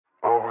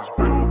was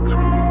built to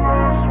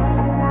last with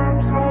the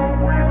webs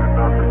I'm weaving.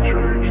 I could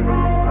change the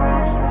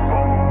past with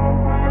all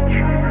I'm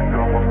achieving.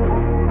 Got my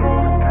foot on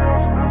the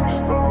gas, never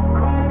stop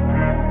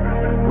competing.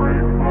 If you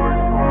break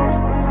like glass,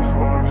 then this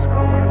life's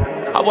gonna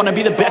end. I wanna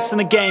be the best in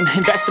the game,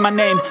 invest in my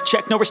name.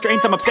 Check no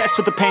restraints, I'm obsessed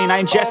with the pain.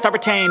 I ingest, I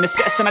retain,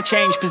 assess and I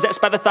change.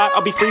 Possessed by the thought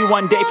I'll be free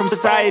one day from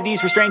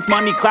society's restraints.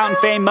 Money, clout and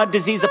fame, mud,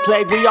 disease, a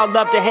plague. We all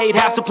love to hate,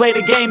 have to play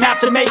the game, have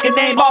to make a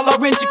name. All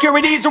our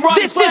insecurities are on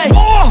display. This is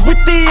war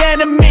with the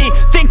enemy,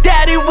 think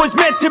that it was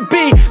meant to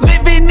be.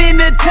 Living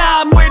in a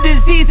time where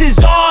disease is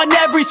on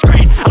every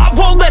screen. I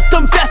won't let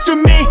them fester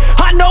me,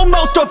 I know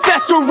most are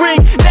festering.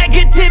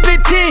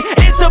 Negativity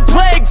is a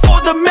plague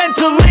for the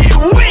mentally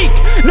weak.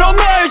 No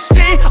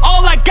mercy,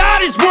 all I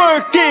got is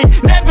working.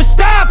 Never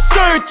stop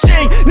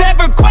searching,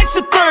 never quench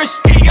the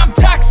thirsty. I'm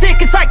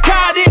toxic and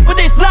psychotic with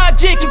this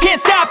logic, you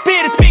can't stop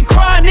it. It's been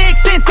chronic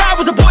since I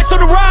was a boy, so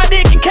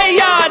neurotic and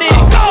chaotic.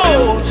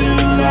 Built to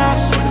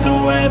last with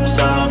the webs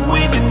I'm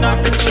weaving.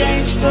 I could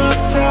change the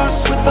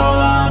past with all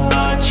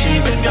I'm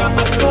achieving. Got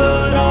my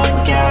foot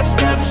on gas,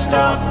 never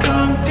stop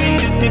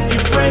competing. If you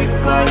break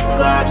like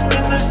glass,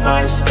 then this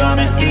life's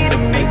gonna eat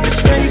 'em. Make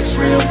mistakes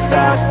real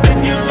fast,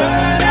 then you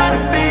learn how to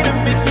beat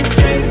 'em. If you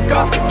take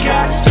off the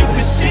cast, you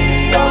can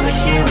see all the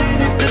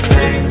healing. If the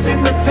pain's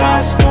in the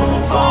past,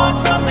 move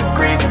on from the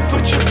grave and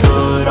put your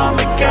foot on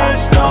the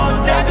gas.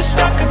 No, never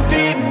stop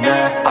competing,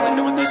 yeah. I've been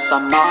doing this,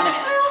 I'm on it.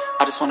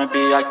 I just wanna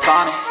be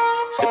iconic.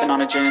 Sipping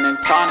on a gin and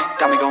tonic,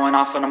 got me going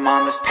off when I'm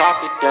on this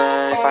topic,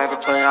 yeah. If I ever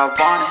play, I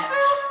want it.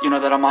 You know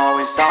that I'm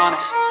always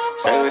honest.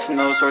 Stay away from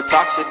those who are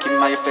toxic. Keep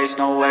them out your face,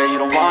 no way, you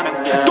don't want them,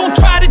 yeah. Don't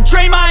try to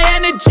drain my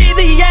energy.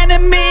 The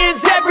enemy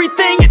is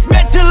everything. It's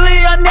mentally,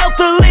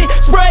 unhealthily,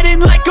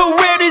 spreading like a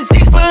rare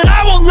disease. But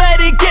I won't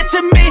let it get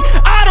to me.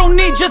 I don't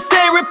need your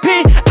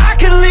therapy. I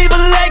can leave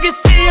a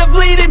legacy of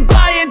leading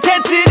by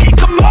intensity.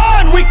 Come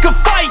on, we can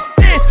fight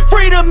this.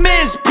 Freedom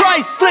is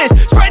priceless,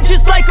 spread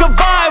just like a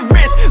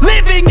virus.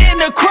 Living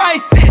in a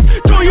crisis.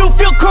 Do you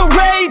feel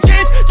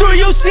courageous? Do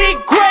you seek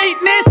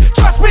greatness?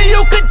 Trust me,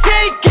 you can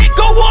take it.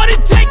 Go on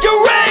and take your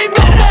aim,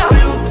 yeah. I was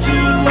built to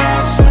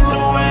last with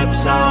the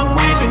webs I'm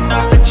weaving.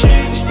 I could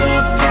change the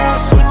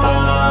past with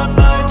all I'm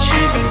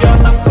achieving. Got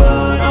my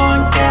foot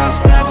on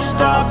gas, never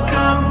stop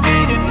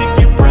competing. If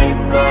you break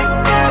like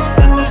glass,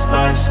 then this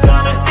life's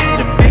gonna eat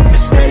 'em. Make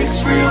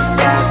mistakes real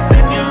fast,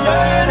 then you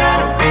learn how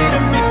to beat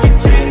 'em. If you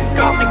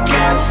take off the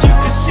cast, you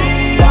can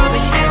see all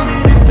the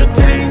healing. If the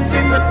pain's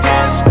in the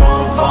past,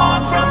 move on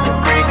from the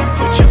grave and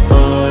put your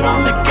foot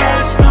on the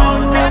gas. No,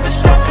 never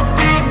stop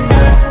competing,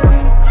 yeah.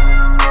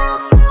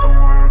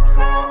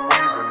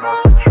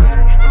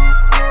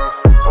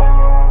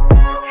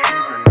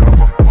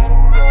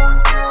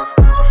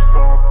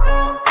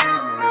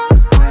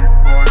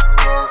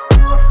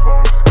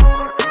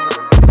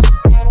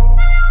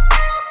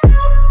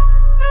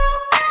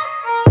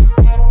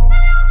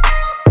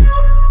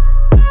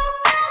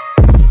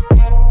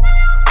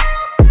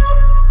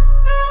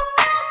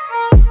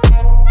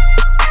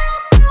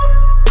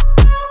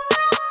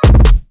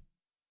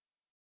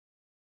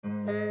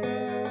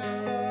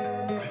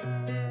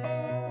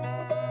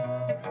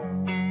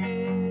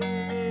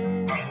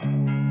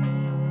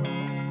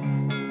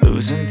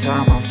 Losing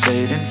time, I'm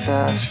fading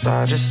fast.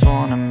 I just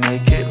wanna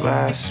make it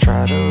last.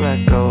 Try to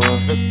let go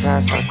of the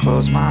past. I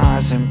close my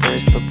eyes,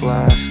 embrace the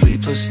blast.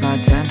 Sleepless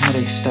nights and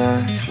headaches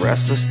stack.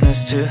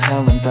 Restlessness to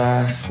hell and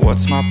back.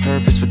 What's my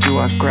purpose? What do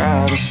I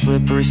grab? A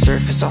slippery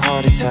surface, a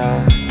heart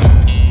attack.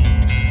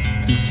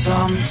 And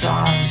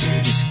sometimes you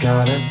just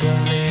gotta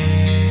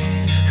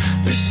believe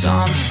there's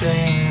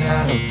something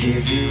that'll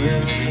give you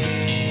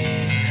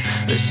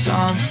relief. There's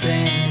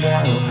something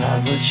that'll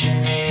have what you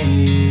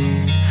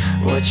need.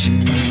 What you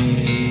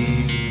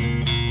need.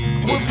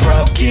 We're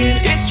broken,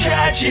 it's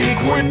tragic.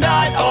 We're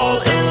not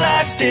all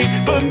elastic,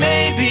 but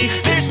maybe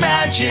there's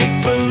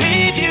magic.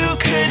 Believe you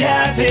could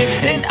have it.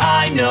 And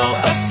I know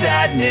of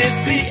sadness,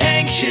 the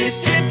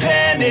anxious and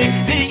panic,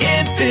 the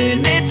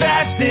infinite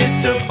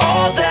vastness of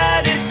all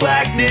that is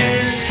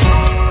blackness.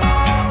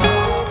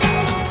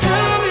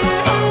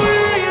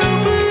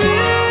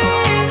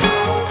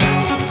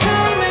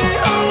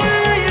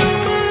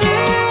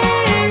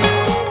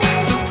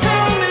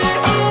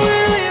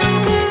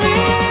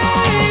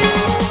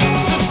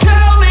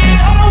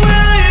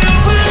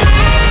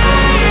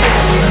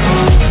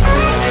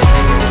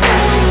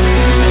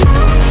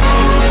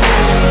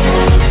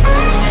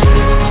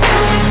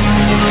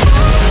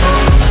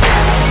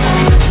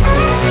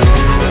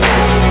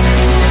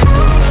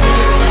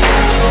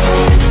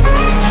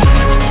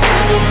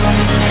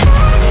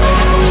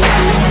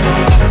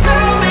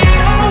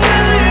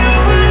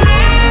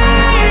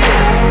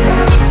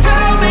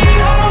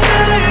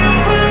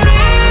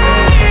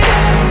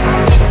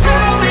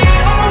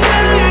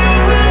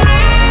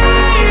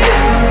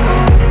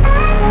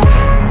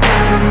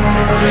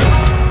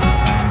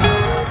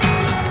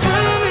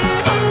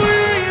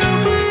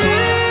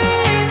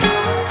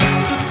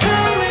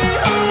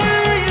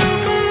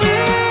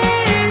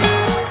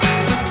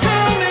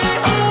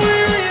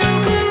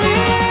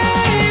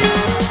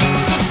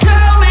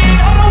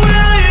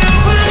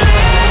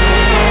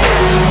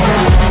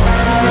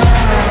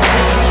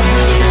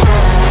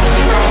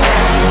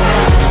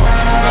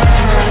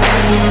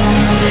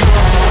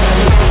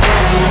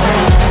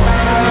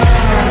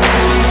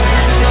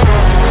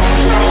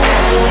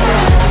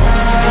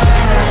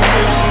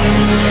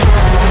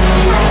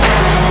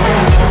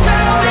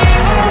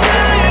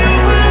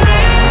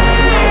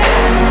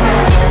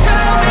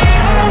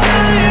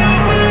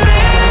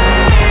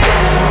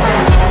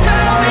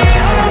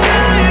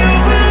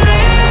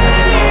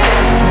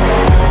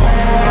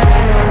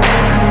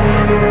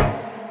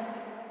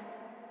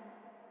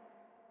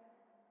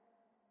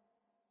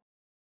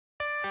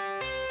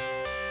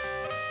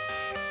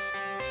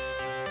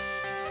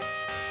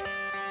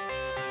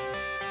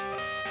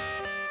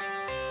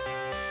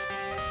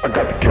 I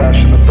got the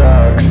cash in the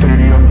bag,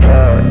 stadium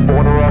packed.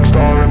 Born a rock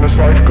star in this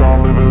life,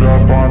 gon' live it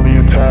up on the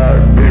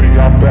attack. Baby,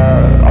 I'm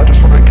bad, I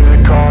just wanna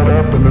get caught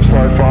up in this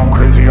life. I'm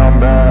crazy, I'm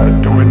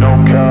mad, doing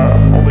no cap.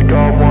 Only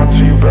God wants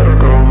you, better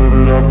go live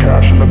it up.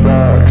 Cash in the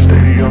bag,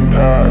 stadium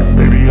packed.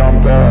 Baby,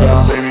 I'm bad,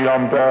 yeah. Baby,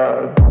 I'm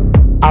bad.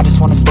 I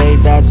just wanna stay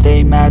bad,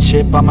 stay mad.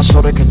 Chip on my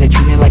shoulder cause they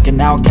treat me like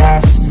an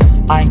outcast.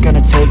 I ain't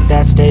gonna take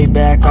that, stay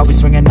back. I'll be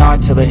swinging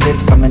hard till the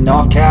hits come in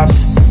all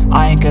caps.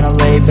 I ain't gonna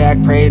lay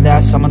back, pray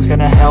that someone's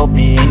gonna help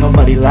me. Ain't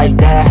nobody like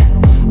that.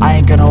 I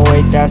ain't gonna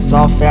wait, that's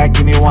all fact.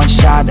 Give me one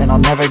shot and I'll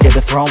never get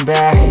the throne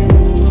back.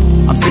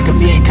 I'm sick of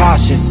being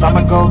cautious,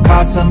 I'ma go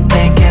cause some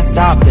pain, can't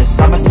stop this.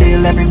 I'ma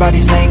steal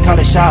everybody's lane, call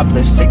it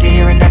shoplift. Sick of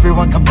hearing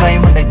everyone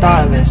complain when they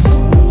thoughtless.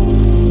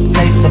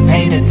 Taste the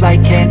pain, it's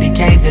like candy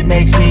canes. It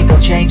makes me go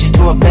change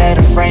into a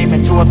better frame,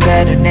 into a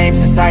better name.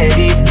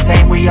 Society's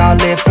insane, we all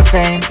live for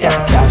fame, yeah.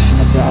 Cash in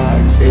the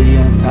bag,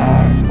 stadium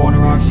packed. Born a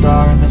rock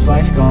star in this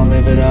life, gon'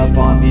 live it up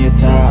on the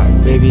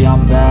attack. Baby,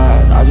 I'm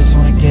bad, I just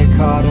wanna get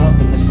caught up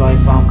in this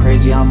life. I'm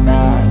crazy, I'm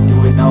mad,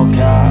 do it no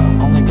cap.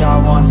 Only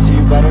God wants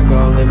you, better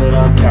go live it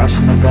up. Cash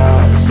in the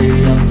bag,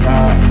 stadium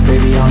packed.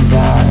 Baby, I'm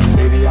bad,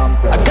 baby, I'm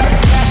bad. I got the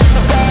cash in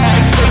the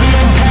bag,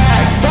 stadium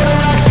packed. Born a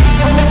rock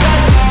star in this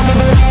life, gon' live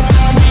it up.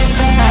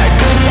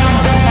 Baby, I'm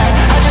bad,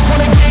 I just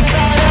wanna get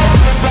caught up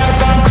in this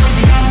life. I'm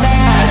crazy, I'm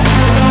mad, do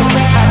it no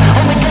cap.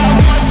 Only God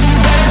wants you,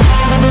 better go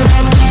live it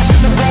up. Cash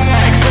in the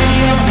bag,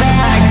 stadium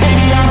packed.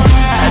 Baby, I'm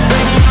bad,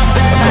 baby, I'm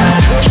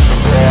bad. Cash in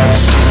the bag,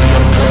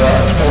 stadium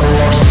packed. Born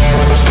a rock star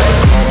in this life,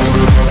 gon' live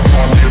it up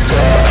on the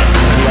attack.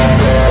 Baby, I'm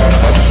bad,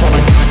 I just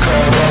wanna get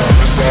caught up in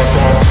this life.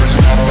 I'm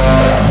crazy, I'm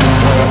mad, do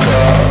it no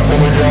cap.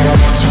 Only God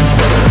wants you,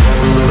 better go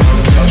live it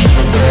up. Cash in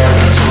the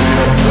bag,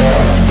 stadium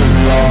packed.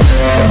 Baby, I'm bad, baby, I'm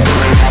bad.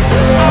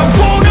 I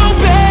won't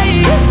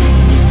obey.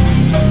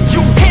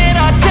 You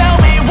cannot tell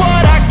me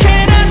what I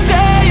cannot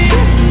say.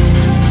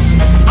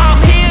 I'm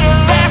here to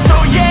last, so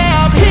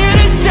yeah, I'm here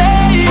to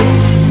stay.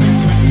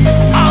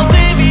 I'll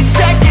live each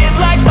second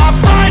like my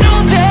final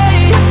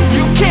day.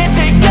 You can't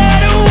take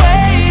that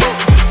away.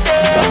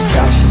 Got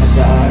cash in the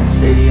bag,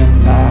 stadium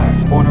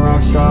packed. Born a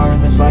rock star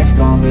in this life,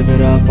 gon' live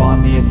it up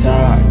on the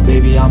attack.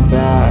 Baby, I'm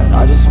bad,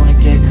 I just wanna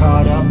get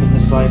caught up in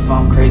this life.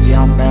 I'm crazy,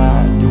 I'm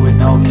mad, do it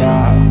no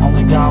cap.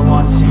 Only God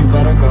wants you,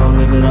 better go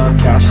live it up.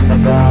 Cash in the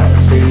bag,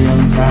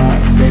 stadium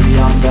packed. Baby,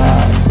 I'm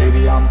bad,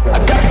 baby, I'm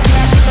bad. I got the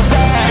cash in the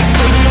bag,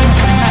 stadium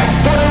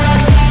packed. Born a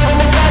rock star in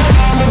this life,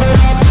 gon' live it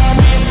up on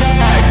the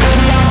attack.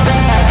 Baby, I'm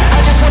bad, I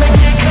just wanna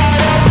get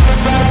caught up in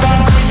this life.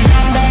 I'm crazy,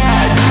 I'm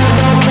mad, do it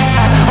no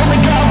cap. Only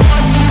God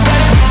wants you,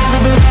 better go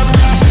live it up.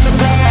 Cash in the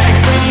bag,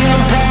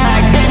 stadium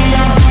packed. Baby,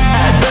 I'm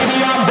bad,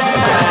 baby, I'm bad. I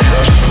got the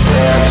cash in the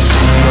bag,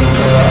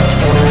 stadium packed.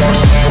 Born a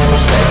rock star in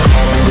this life,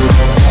 gon' live it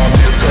up on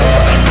the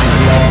attack.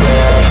 Baby, I'm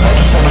bad, I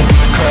just wanna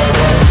get caught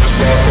up in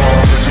this life.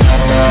 I'm crazy, I'm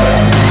mad,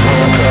 do it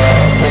no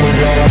cap. Only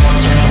God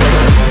wants you,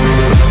 better go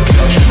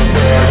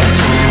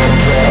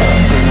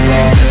live it up.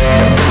 Cash in the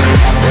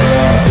bag,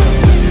 stadium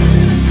packed. Baby,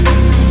 I'm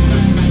bad,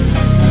 baby, I'm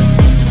bad.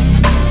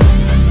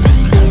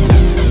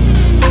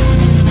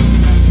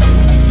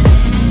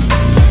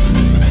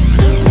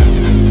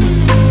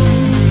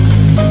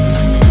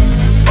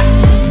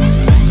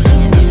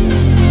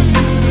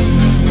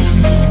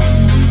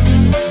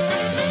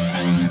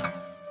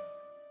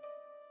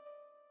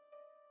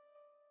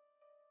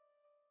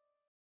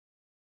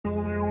 Tell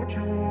me what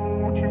you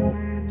want, what you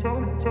need. Tell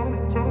me, tell me,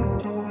 tell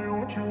me. Tell me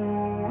what you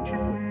want, what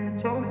you need.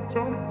 Tell me,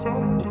 tell me, tell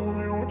me. Tell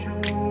me what you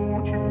want,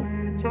 what you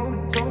need. Tell me,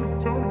 tell me,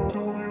 tell me.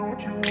 Tell me what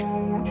you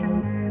want, what you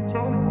need.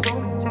 Tell me, tell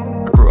me, tell me.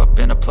 I grew up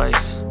in a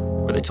place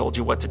where they told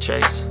you what to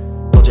chase,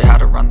 told you how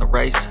to run the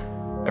race.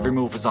 Every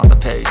move was on the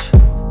page,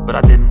 but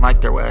I didn't like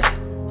their way.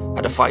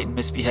 Had to fight and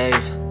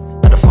misbehave,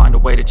 had to find a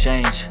way to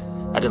change,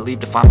 had to leave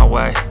to find my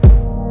way.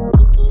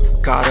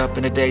 Caught up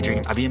in a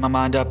daydream, I beat my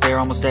mind up there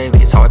almost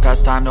daily. It's how I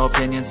pass time, no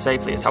opinions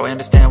safely. It's how I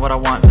understand what I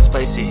want in this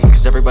place, see.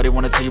 Cause everybody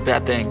wanna tell you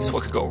bad things,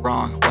 what could go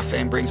wrong, what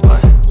fame brings. But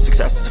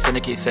success is a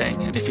finicky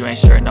thing, and if you ain't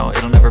sure, no,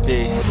 it'll never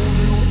be.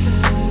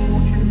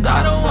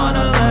 I don't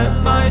wanna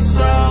let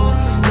myself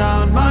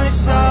down,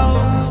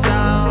 myself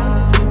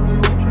down.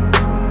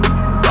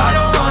 I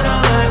don't wanna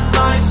let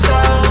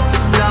myself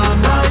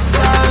down,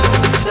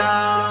 myself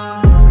down.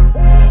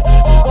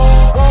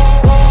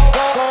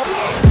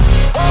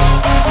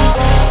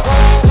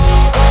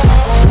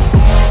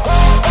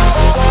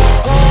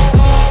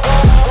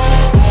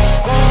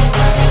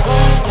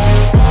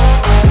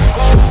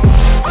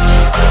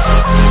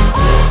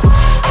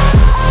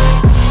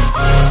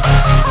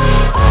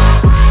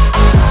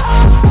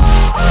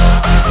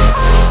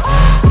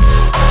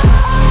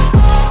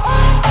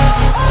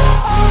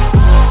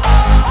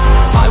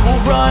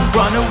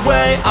 Run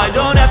away, I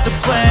don't have to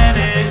plan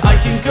it. I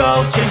can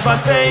go, change my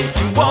fate,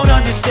 you won't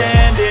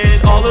understand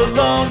it. All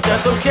alone,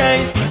 that's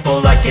okay,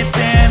 people I can't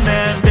stand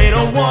them. They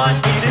don't want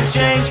me to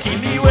change, keep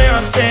me where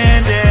I'm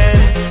standing.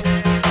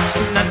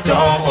 And I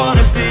don't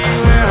wanna be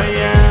where I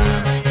am,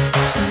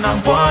 and I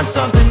want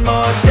something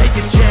more, take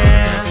a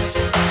chance.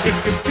 It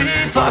could be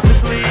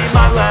possibly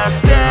my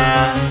last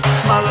dance,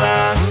 my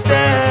last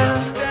dance.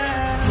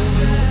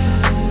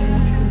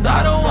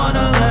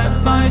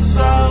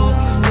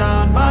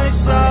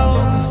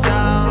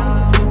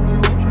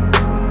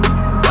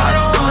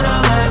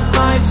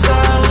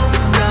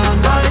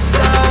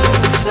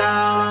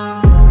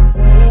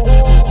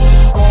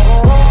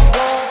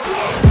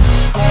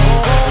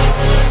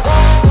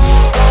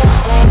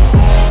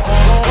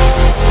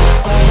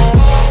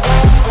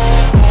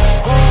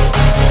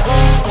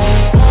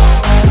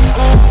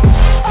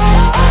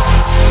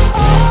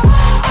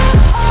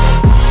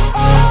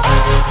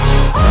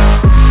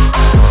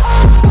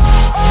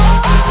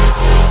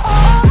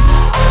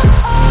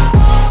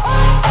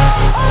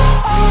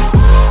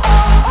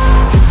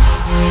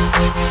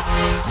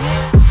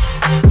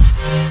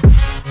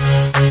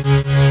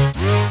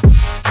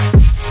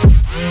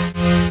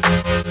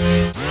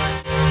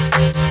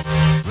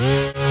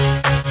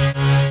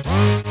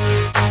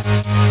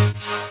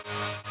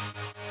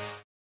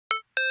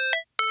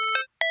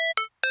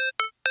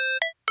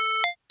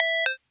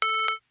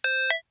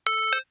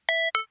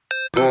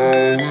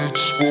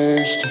 it's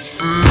supposed to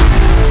feel.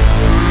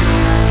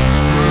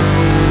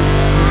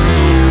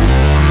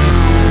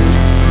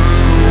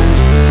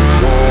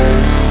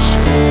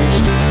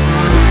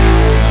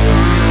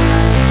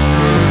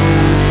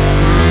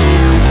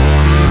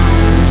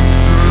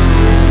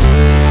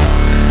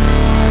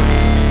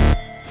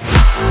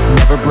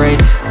 Never break,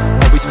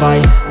 always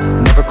fight,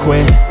 never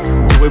quit,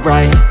 do it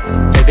right,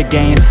 play the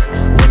game,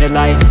 win it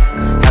life,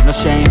 have no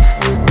shame,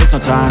 there's no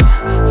time,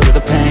 feel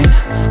the pain,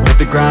 live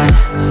the grind,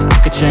 I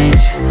could change,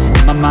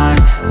 in my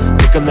mind,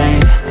 pick a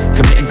lane,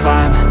 commit and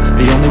climb,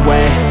 the only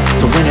way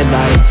to win it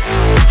life.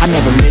 I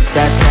never miss,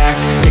 that's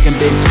fact, taking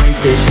big swings,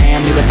 bitch,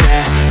 hand me the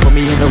bat, put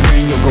me in the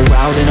ring, you'll go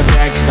out in a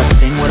bag, cause I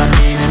sing what I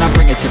mean and I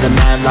bring it to the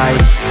mad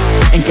light.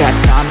 Ain't got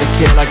time to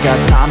kill, I got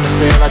time to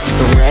feel, I took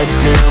the red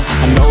pill,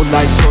 I know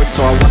life's short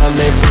so I wanna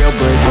live real,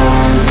 but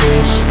how's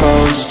it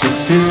supposed to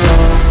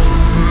feel?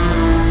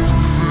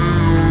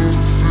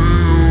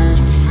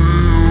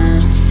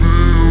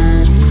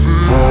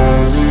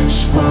 How's it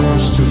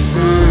supposed to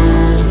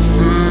feel?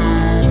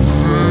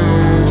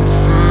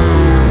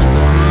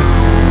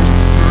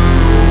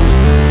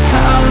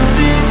 How's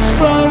it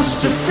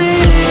supposed to feel?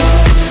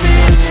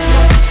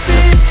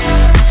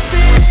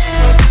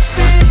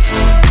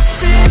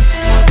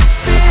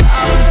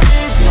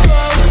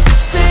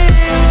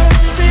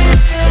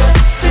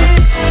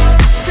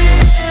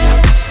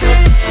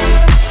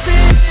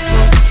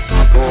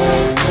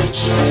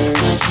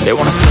 They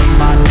wanna say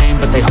my name,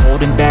 but they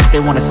holding back. They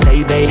wanna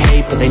say they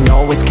hate, but they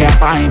know it's cap.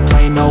 I ain't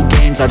play no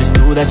games, I just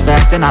do that's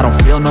fact. And I don't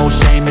feel no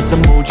shame, it's a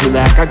mood you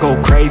lack. I go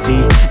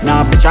crazy,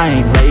 nah bitch I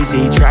ain't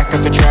lazy. Track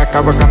after track,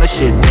 I work on the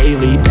shit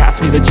daily.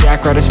 Pass me the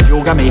jack, right as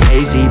fuel, got me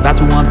hazy. About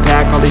to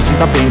unpack all these things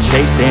I've been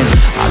chasing.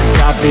 I've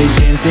got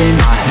visions in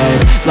my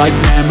head, like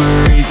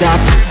memories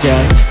after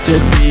death. To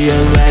be a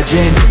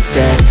legend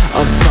instead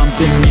of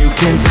something you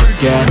can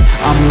forget.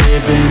 I'm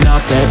living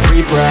up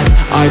every breath,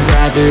 I'd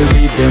rather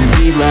lead than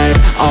be led.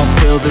 I'll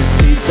fill the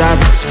seats as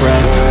I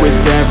spread with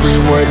every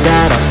word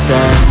that I've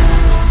said.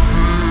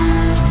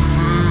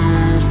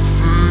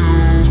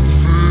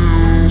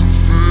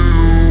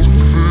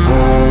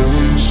 How's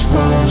it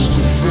supposed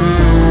to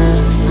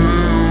feel?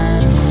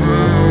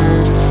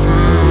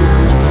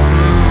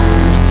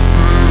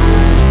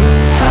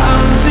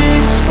 How's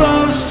it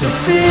supposed to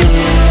feel?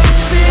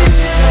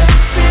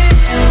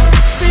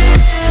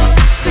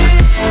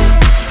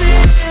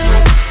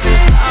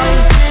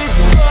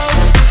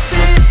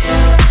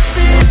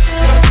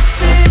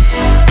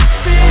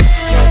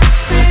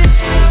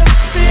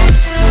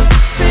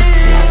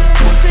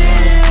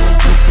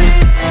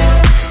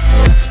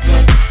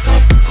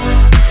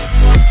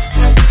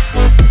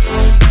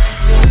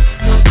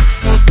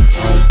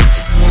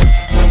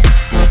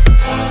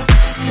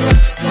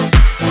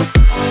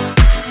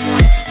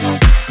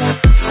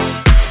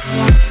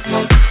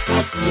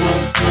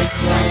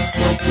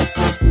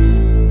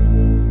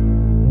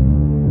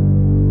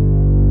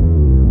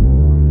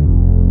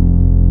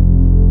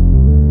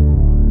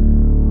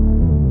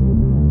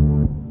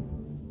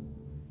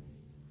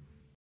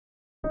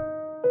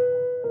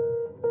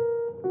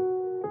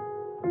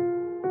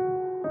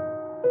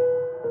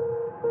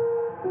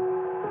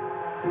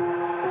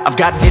 I've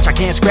got an itch I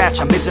can't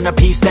scratch, I'm missing a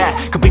piece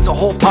that completes a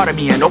whole part of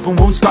me, an open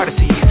wound scar to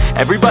see.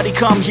 Everybody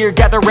come here,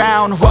 gather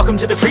round, welcome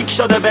to the freak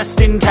show, the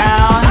best in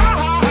town.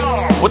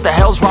 What the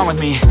hell's wrong with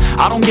me?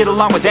 I don't get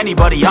along with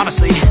anybody,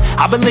 honestly.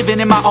 I've been living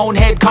in my own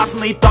head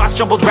constantly, thoughts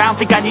jumbled round,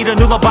 think I need a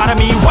new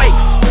lobotomy. Wait,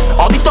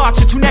 all these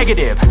thoughts are too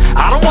negative,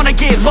 I don't wanna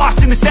get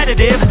lost in the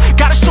sedative.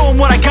 Gotta show them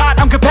what I got,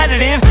 I'm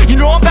competitive. You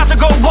know I'm about to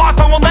go off,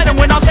 I won't let them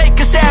win, I'll take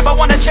a stab. I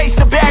wanna chase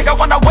a bag, I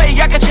wanna weigh,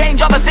 I can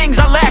change all the things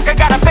I lack. I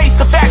gotta face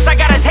the facts, I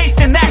got a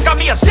taste in that. Got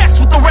me obsessed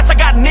with the rest, I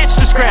got an itch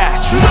to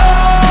scratch.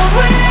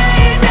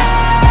 Going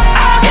down,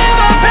 I'll give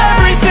up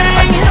everything.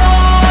 A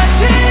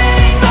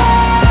daunting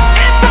thought.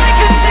 If I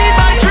could see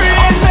my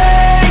dreams, I'll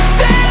make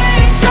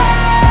things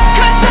right.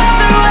 'Cause I'll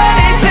do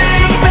anything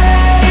to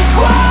make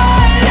what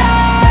I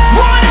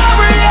want a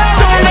reality.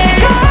 Don't let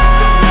go,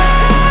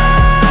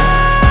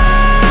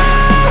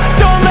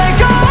 don't let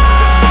go.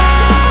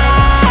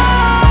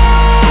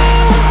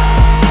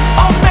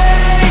 I'll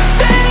make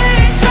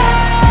things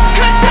right.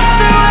 'Cause I'll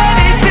do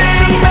anything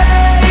to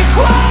make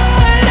what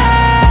I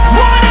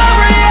want a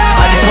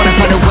reality. I just wanna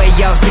find a way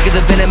out, sick of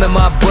the venom in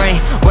my brain.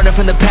 Running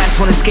from the past,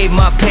 wanna escape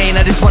my pain.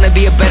 I just wanna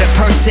be a better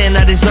person,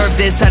 I deserve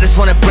this. I just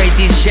wanna break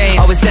these chains.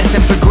 Always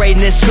destined for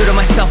greatness, true to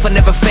myself, I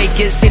never fake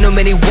it. Seen too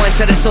many once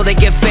that I so they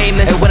get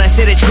famous. And when I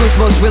say the truth,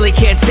 most really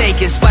can't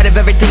take it. In spite of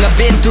everything I've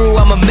been through,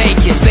 I'ma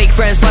make it. Fake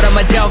friends, but on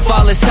my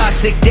downfall is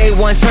toxic. Day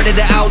one, started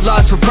the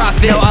outlaws for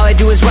profit. Now all I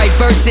do is write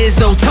verses,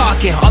 no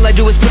talking. All I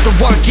do is put the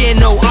work in,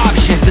 no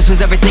option. This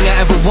was everything I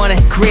ever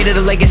wanted. Created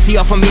a legacy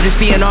off of me, just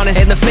being honest.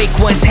 And the fake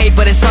ones hate,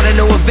 but it's all to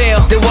no avail.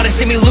 They wanna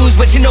see me lose,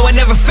 but you know I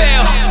never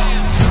fail.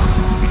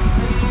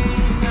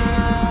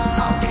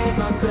 I'll give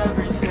up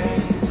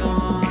everything,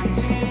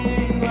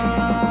 daunting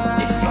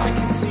love. If I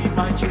can see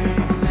my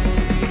dream,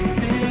 make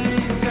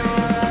things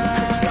right.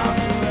 'Cause I'll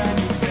do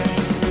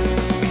anything,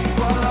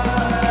 what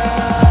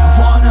I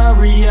want a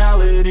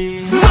reality.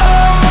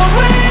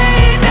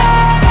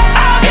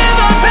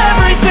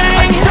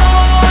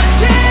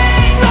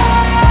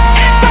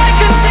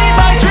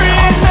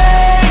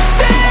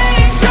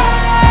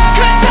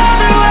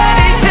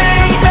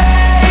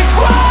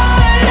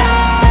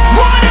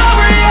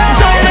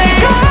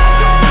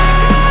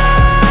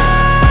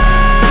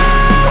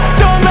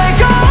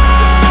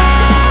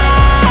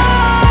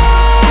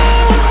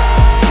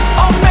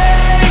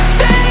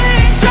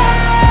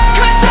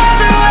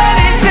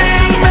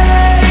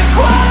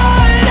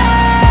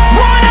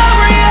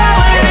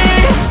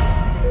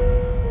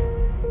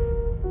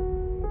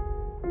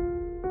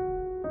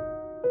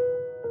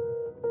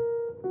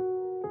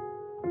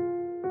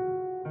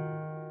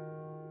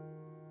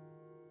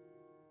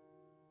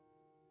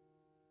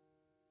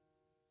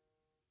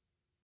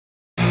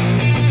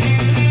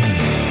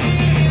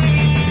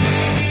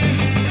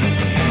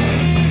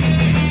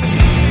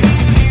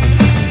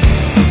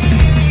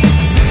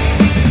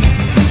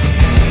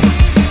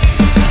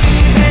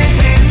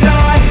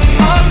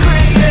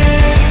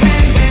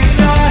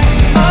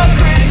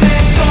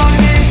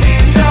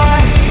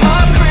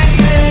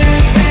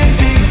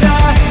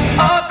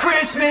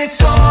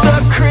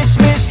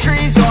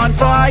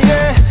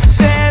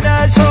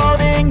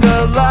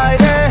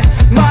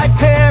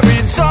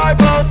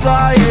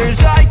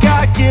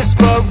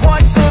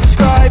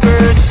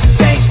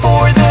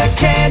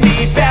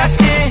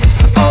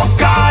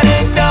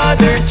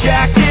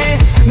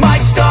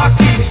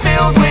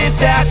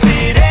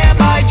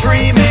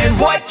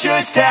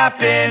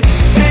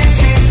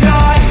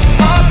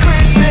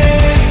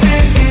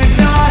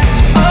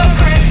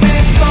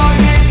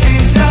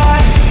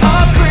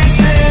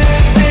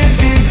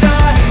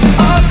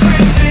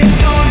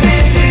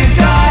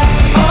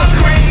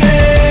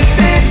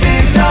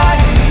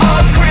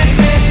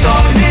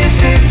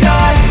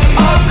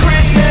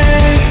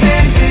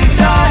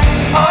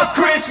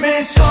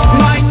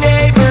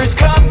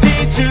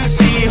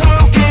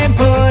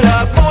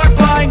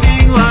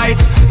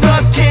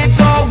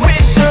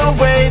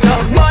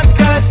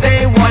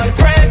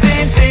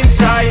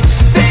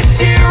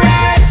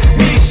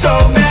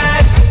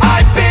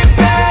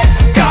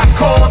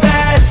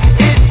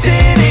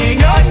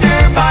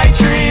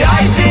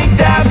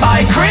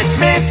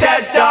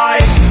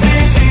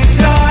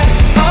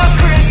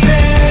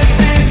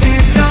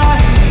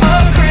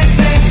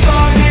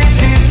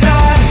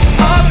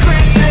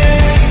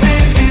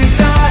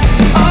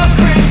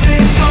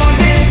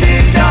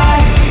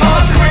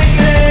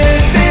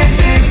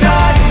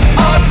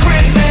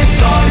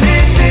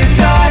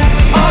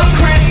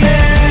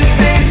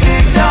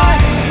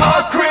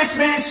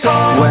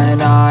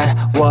 When I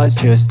was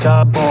just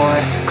a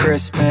boy,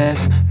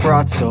 Christmas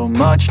brought so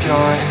much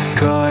joy.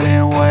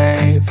 Couldn't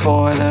wait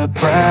for the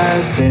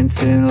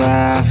presents and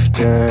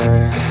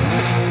laughter.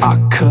 I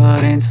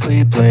couldn't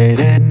sleep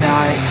late at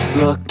night,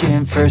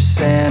 looking for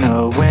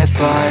Santa with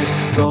lights.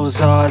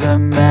 Those are the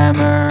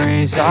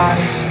memories I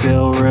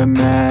still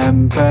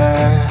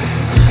remember.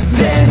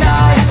 Then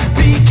I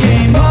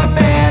became a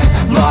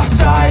man, lost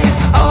sight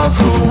of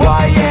who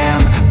I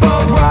am,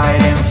 but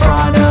right in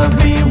front of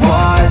me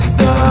was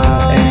the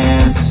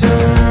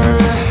answer.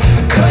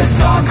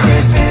 'Cause on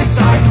Christmas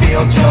I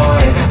feel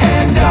joy,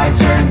 and I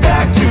turn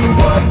back to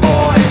a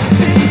boy.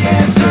 The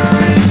answer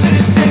is to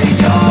stay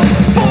young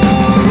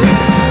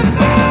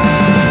forever.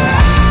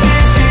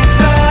 This is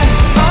not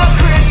a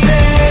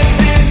Christmas,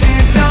 this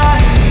is not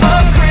a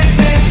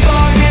Christmas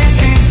song. This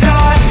is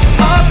not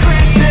a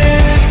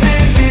Christmas,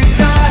 this is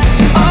not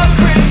a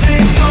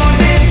Christmas song.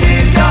 This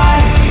is not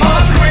a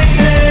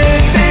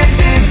Christmas, this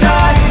is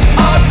not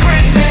a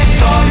Christmas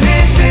song.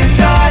 This is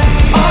not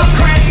a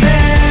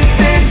Christmas,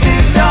 this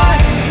is not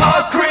a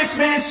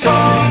Christmas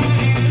song.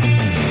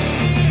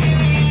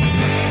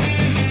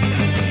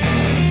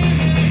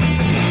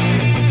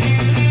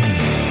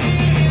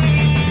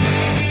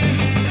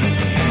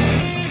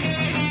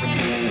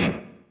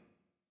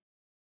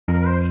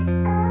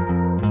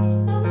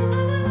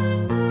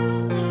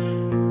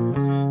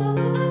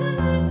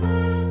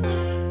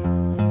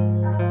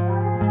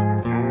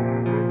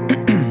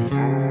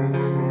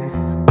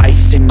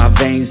 Ice in my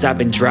veins, I've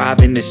been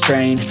driving this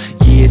train.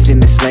 Years in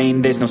this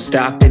lane, there's no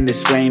stopping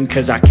this flame.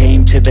 'Cause I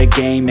came to the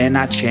game and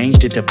I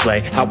changed it to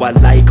play how I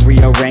like,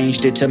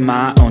 rearranged it to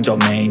my own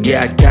domain.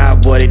 Yeah, I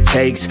got what it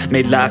takes,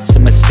 made lots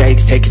of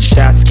mistakes, taking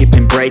shots,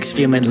 skipping breaks,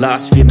 feeling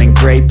lost, feeling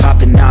great,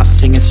 popping off,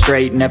 singing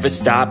straight, never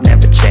stopped,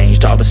 never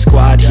changed. All the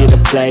squad here to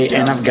play,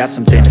 and I've got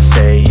something to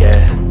say,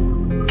 yeah.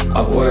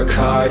 I work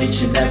hard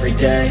each and every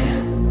day,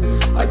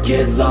 I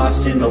get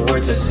lost in the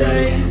words I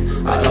say.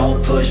 I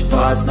don't push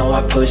pause, no,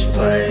 I push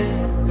play.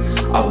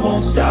 I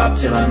won't stop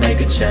till I make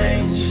a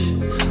change.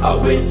 I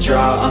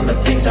withdraw on the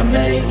things I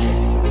make.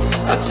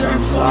 I turn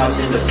flaws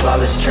into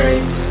flawless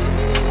traits.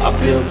 I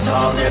build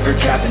tall, never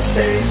capped in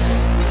space.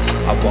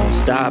 I won't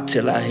stop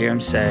till I hear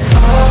him say, oh,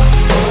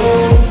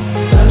 oh,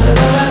 la la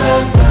la la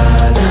la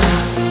la,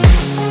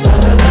 la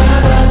la la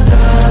la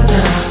la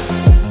la,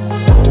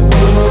 oh,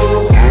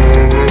 oh,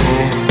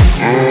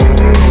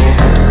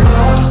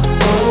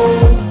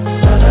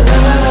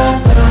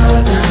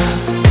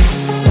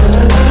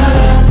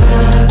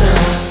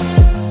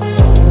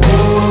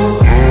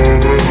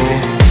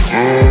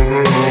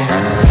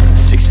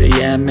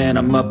 and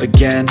I'm up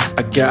again.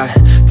 I got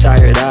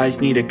tired eyes,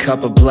 need a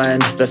cup of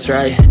blend. That's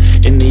right,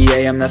 in the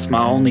AM, that's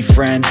my only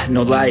friend.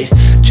 No light,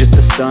 just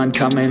the sun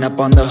coming up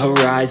on the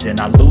horizon.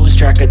 I lose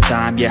track of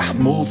time, yeah, I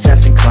move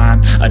fast and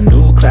climb a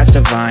new class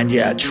divine,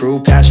 yeah, true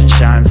passion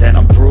shines. And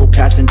I'm through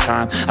passing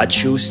time, I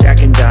choose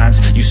stacking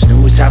dimes. You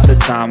snooze half the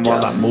time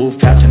while I move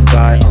passing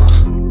by.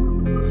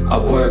 I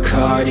work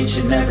hard each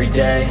and every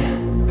day,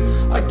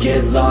 I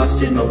get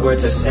lost in the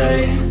words I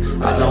say.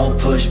 I don't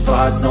push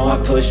pause, no, I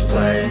push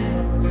play.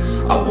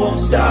 I won't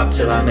stop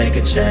till I make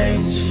a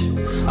change.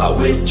 I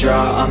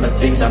withdraw on the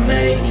things I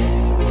make.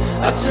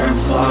 I turn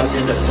flaws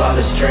into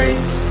flawless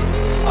traits.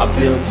 I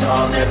build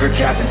tall, never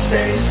capped in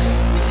space.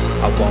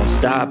 I won't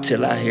stop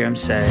till I hear him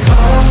say, oh,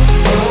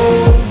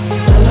 oh,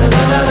 la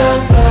la la la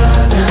la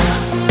la,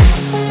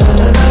 la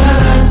la la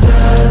la la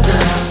la,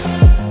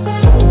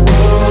 oh,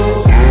 oh,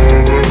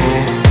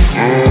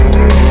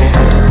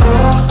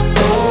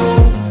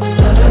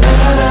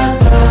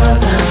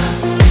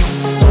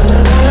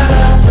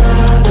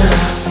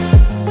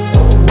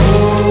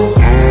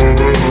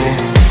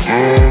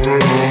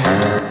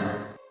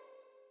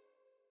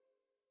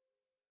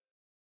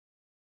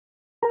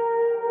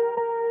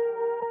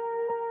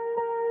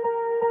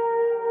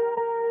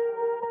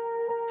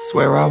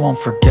 swear I won't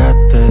forget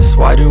this,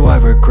 why do I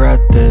regret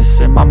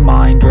this? In my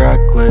mind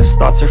reckless,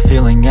 thoughts are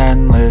feeling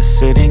endless.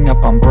 Sitting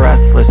up, I'm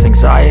breathless,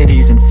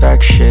 anxiety's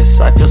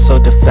infectious. I feel so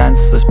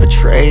defenseless,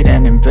 betrayed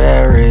and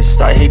embarrassed.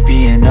 I hate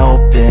being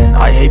open,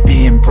 I hate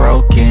being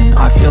broken.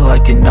 I feel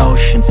like an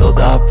ocean filled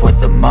up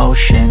with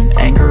emotion.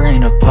 Anger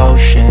ain't a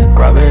potion,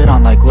 rub it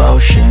on like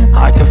lotion.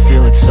 I can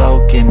feel it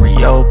soaking,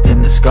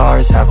 reopen, the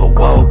scars have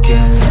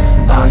awoken.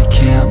 I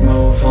can't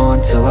move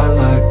on till I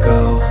let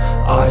go.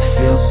 I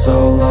feel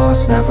so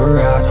lost, never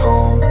at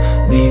home.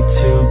 Need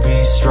to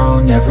be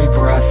strong, every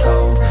breath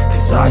hold.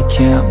 'Cause I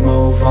can't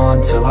move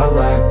on till I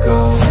let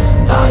go.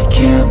 I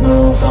can't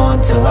move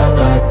on till I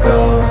let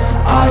go.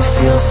 I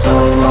feel so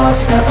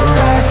lost, never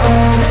at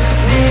home.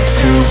 Need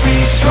to be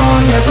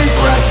strong, every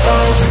breath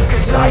hold.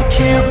 'Cause I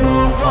can't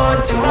move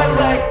on till I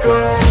let go.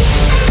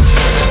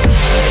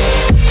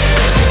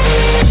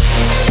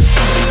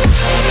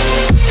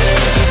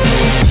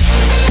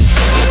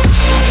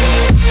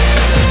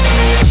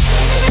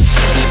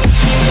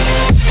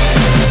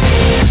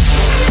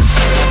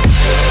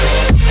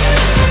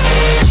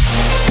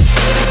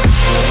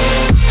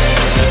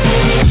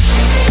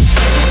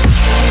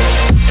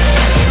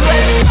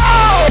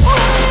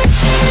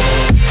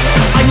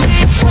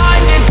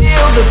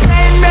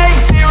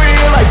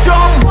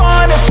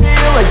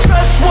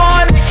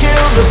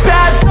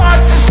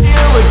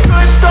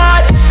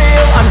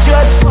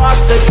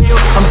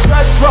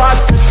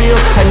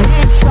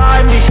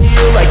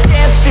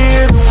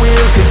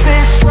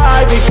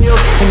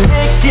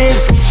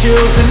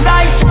 heels. A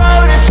nice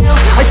road it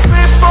feels. I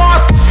slip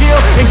off the peel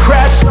and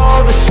crash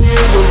all the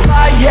steel. Will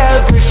I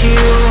ever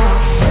heal?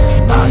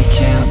 I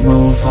can't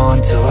move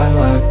on till I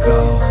let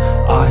go.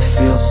 I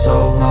feel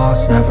so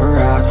lost, never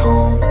at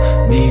home.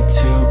 Need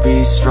to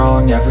be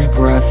strong, every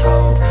breath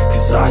hold.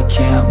 Cause I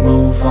can't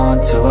move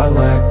on till I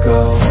let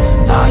go.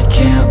 I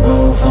can't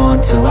move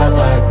on till I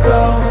let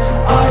go.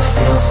 I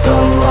feel so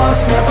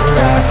lost, never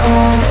at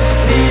home.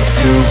 Need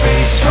to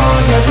be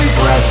strong, every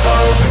breath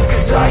hold.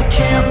 Cause I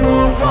can't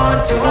move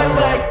on till I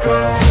let go.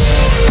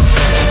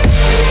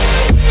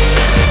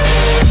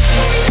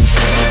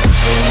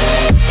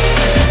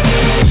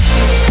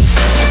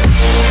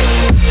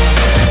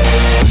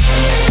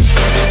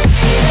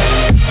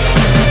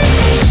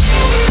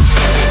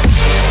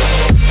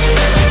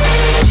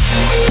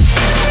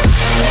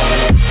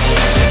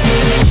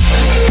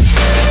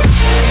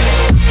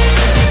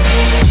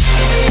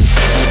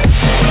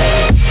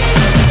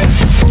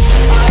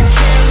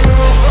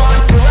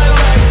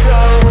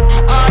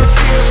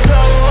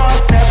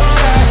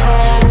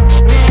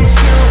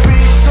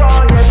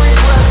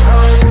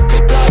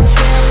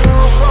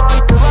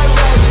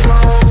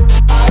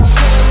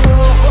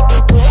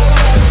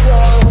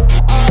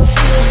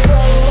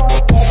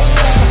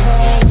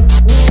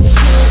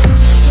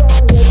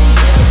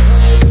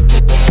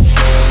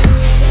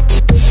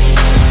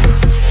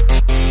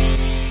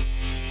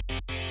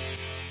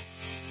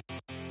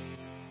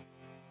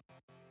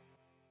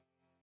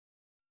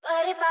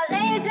 But if I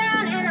lay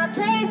down and I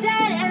play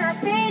dead and I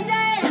stay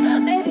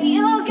dead, maybe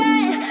you'll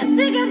get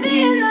sick of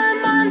being the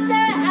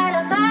monster out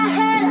of my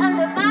head,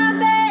 under my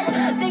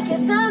bed, thinking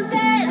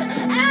something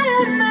out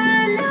of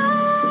my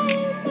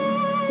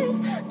nightmares,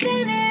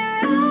 standing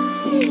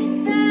right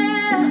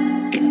there.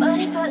 But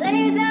if I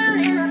lay down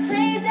and I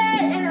play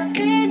dead and I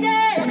stay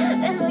dead,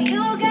 then will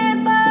you get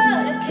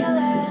bored of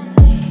killing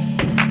me?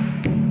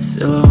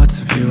 Silhouettes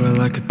of you are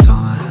like a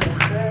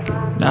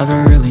taunt.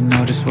 Never really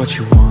know just what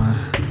you want.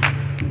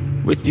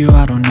 With you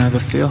I don't ever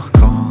feel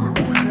calm.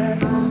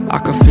 I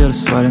can feel the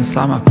sweat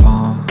inside my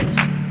palms.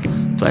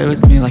 Play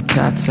with me like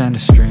cats and a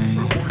string.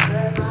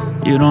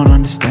 You don't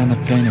understand the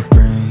pain it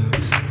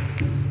brings.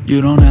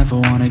 You don't ever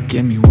wanna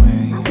give me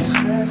wings.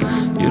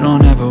 You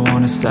don't ever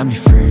wanna set me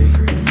free.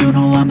 You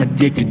know I'm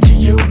addicted to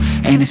you,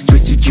 and it's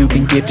twisted, you've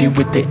been gifted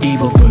with the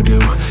evil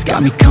voodoo.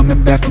 Got me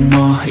coming back for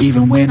more,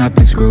 even when I've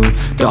been screwed.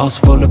 Dolls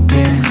full of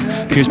pins,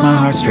 pierce my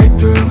heart straight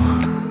through.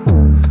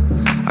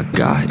 I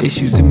got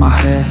issues in my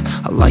head,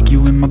 I like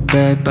you in my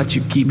bed, but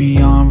you keep me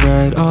on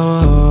red.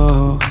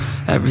 Oh,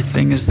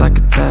 everything is like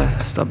a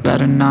test. I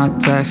better not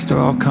text or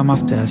I'll come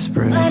off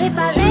desperate. But if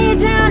I lay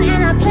down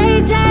and I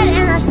play dead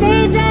and I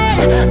stay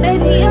dead,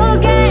 baby you'll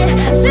get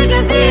sick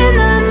of being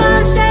the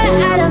monster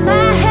out of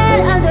my head,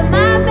 under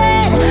my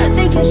bed,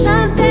 thinking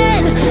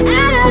something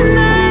out of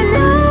my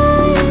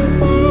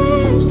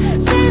nightmares,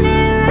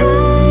 standing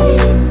right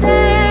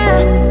there.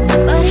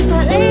 But if I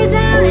lay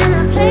down and I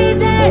play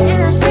dead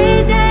and I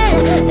stay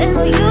dead, then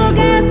will you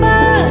get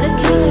bored of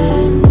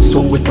killing me? So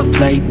if I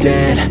play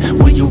dead,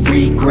 will you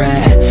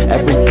regret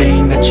everything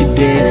that you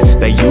did,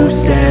 that you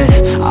said?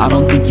 I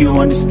don't think you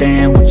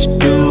understand what you're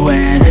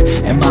doing,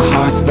 and my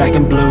heart's black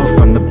and blue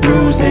from the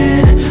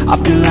bruising. I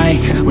feel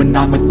like when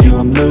I'm with you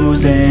I'm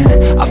losing.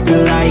 I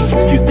feel like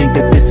you think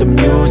that this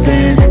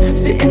amusing,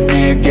 sitting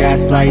there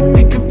gaslighting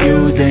and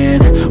confusing.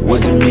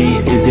 Was it me?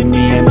 Is it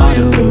me? Am I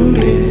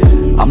deluded?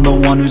 I'm the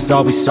one who's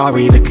always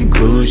sorry, the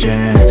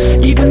conclusion,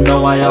 even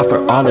though I offer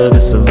all of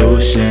the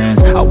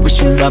solutions. I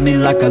wish you loved me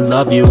like I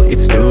love you,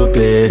 it's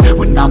stupid.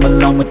 When I'm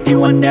alone with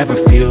you I never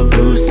feel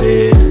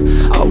lucid.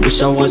 I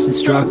wish I wasn't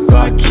struck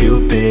by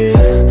Cupid.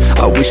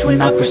 I wish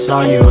when I first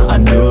saw you I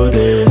knew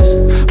this.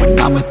 When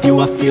I'm with you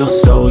I feel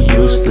so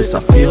useless, I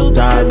feel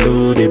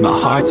diluted, my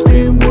heart's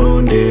been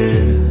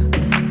wounded.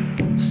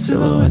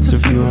 Silhouettes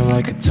of you are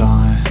like a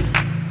taunt.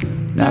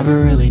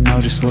 Never really know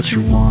just what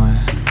you want.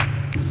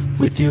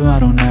 With you I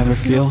don't ever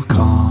feel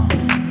calm.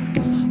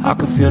 I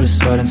can feel the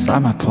sweat inside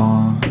my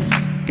palms.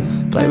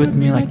 Play with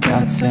me like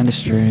cats and a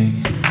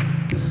string.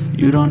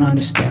 You don't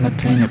understand the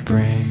pain it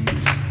brings.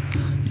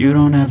 You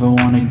don't ever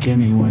wanna give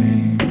me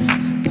wings.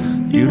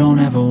 You don't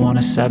ever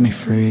wanna set me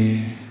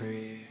free.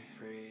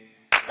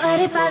 But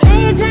if I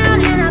lay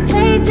down and I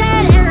play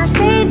dead and I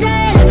stay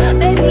dead,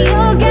 baby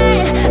you'll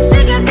get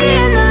sick of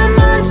being the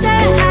monster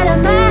out of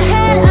my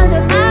head,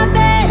 under my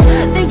bed,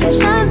 thinking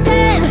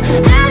something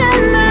out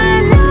of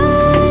my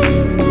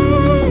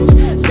nightmares,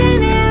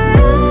 standing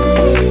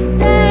right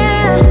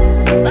there.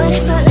 But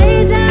if I lay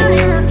down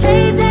and I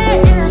play dead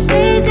and I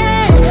stay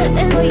dead,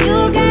 then will you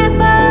get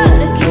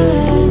bored of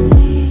killing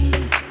me?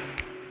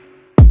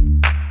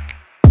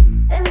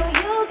 Then will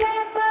you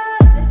get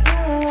bored of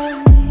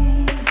killing me?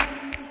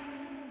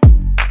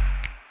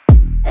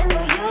 And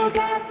will you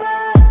get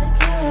bored of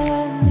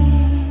killing me?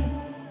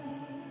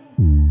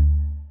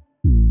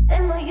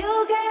 And will you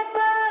get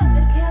bored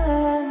of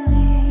killing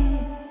me?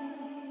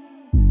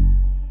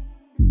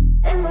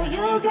 And will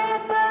you get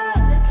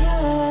bored of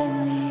killing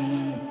me?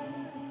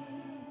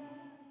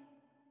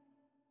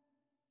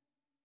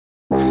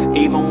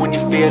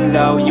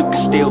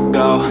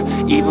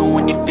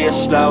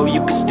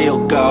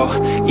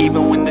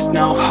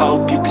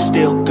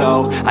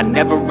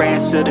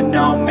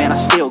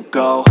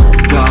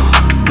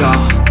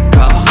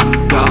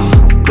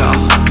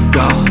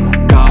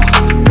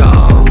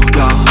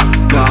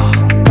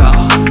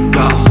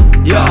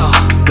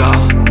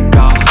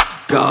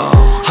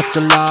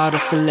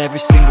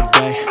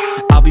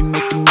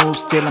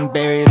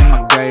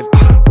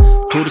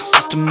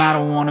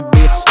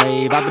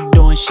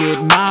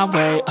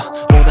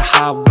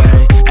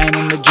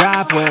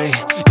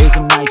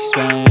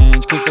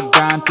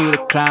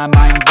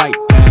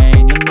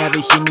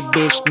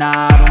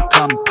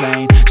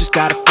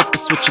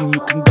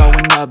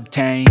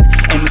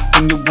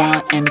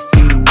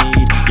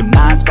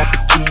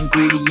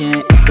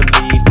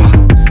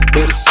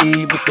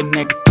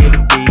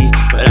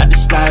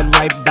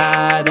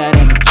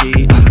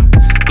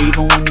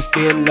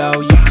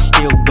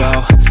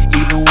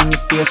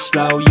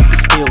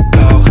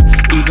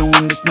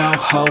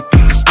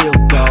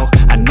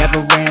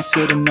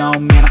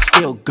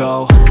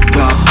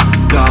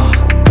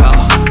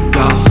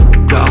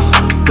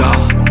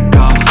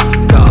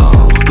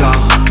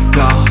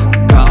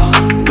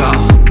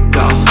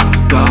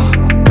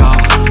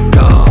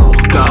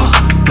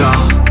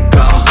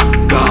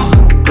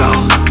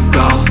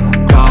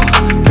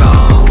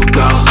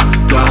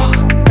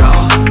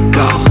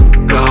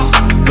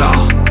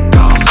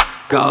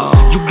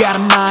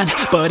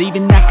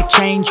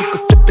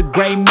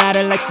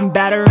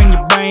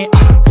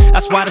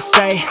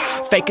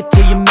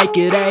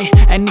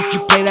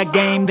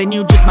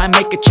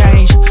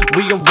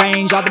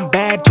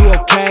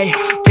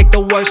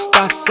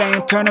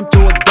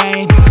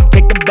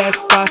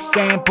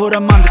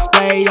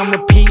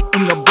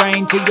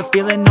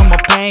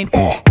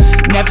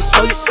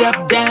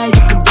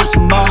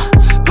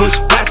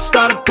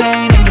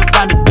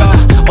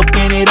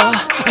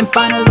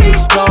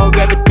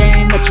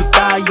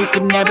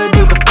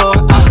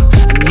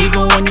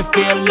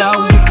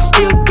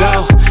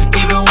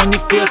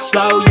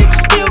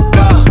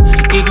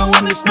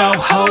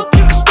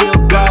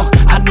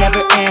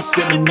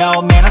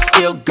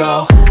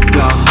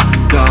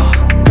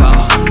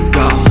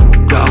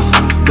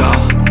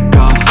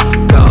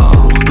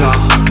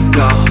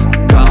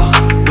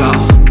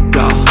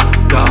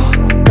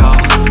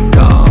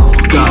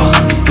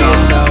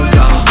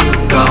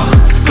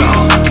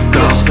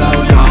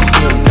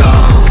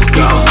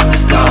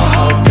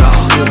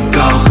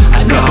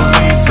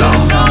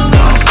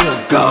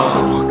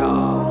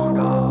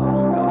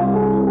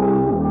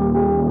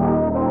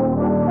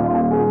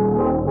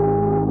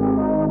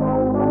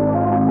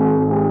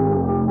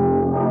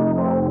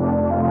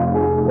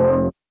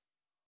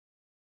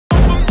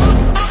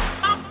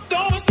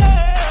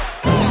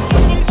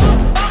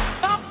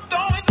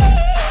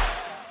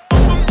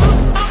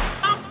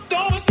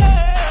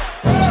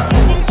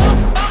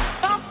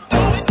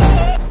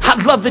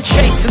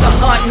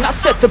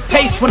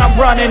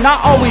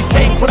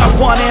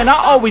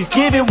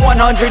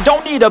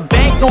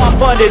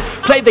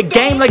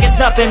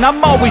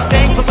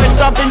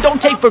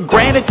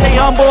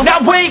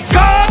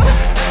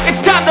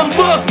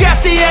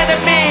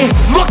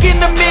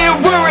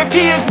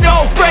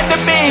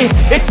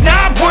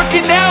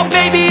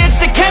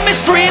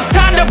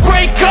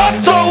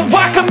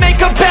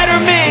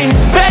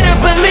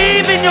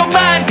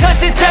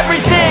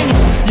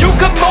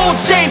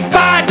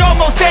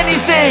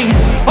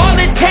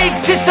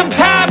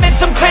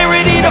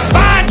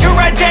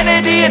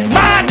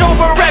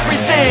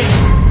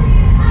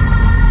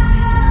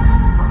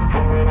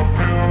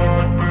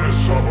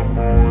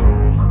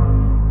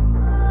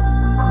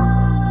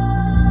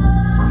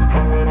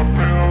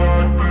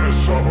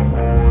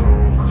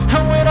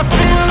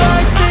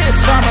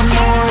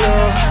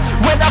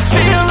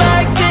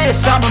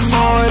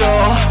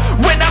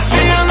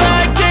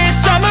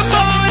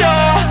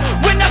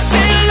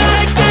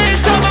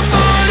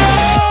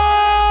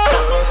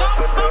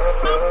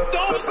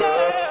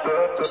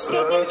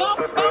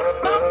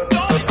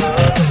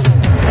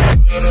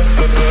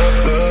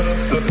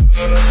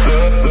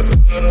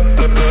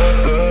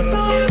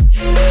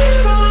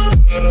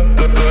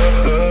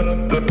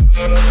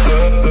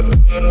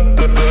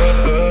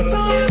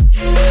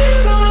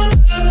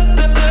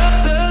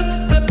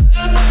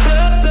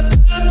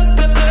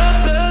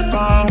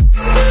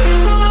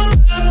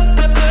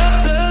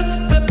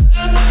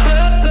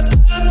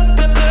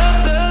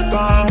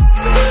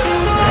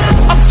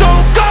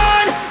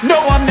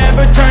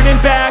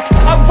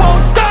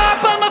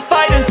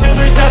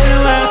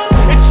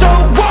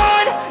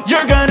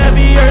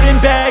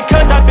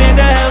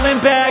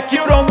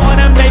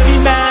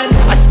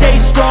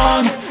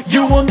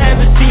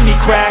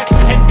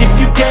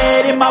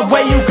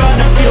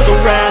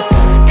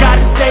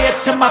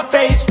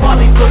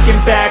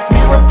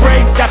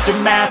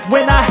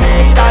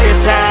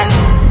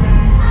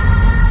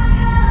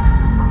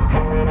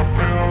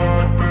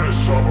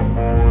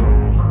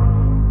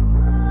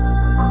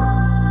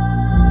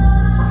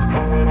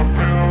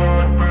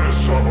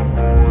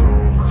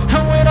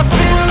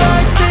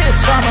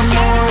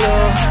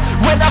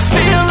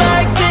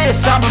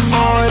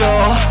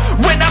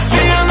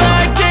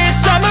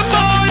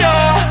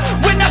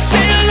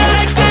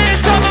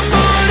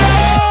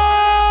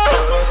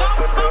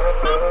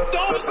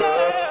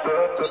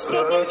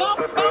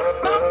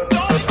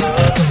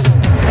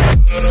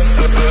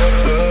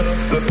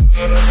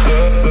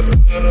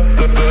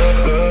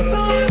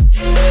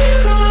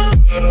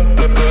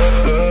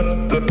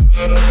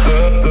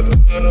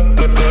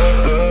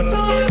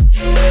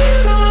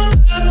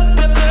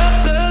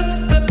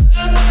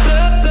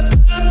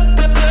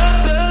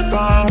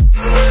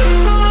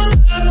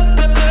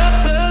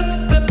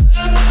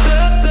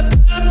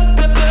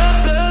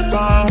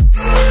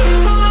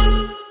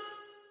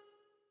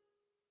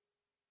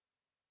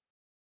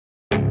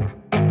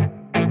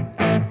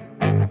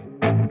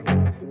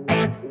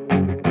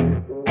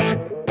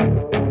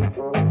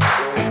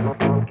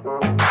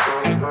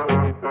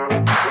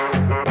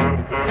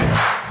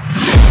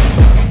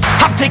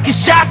 taking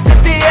shots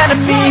at the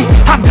enemy.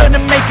 I'm gonna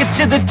make it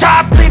to the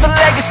top, leave a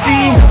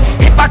legacy.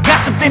 If I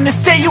got something to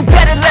say, you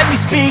better let me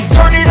speak.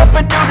 Turn it up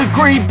a new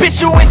degree,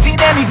 bitch, you ain't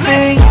seen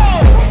anything.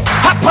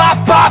 I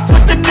pop off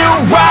with the new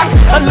rock,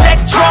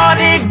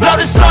 electronic, blow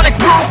the sonic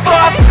roof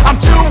up. I'm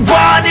too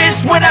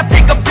honest when I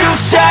take a few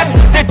shots.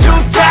 They're too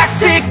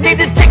toxic, need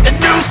to take the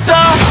noose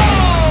off.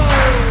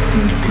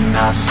 And you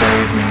cannot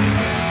save me,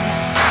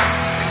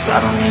 'cause I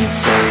don't need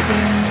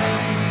saving.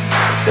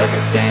 It's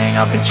everything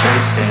I've been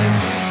chasing,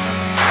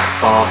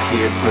 all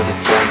here for the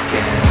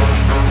taking.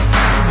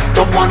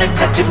 Don't wanna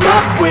test your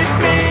luck with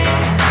me,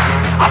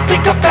 I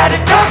think I've had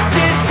enough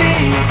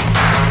disease.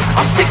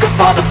 I'm sick of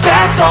all the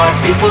bad thoughts,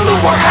 people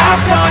who are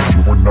half-nots.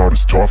 You are not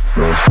as tough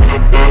as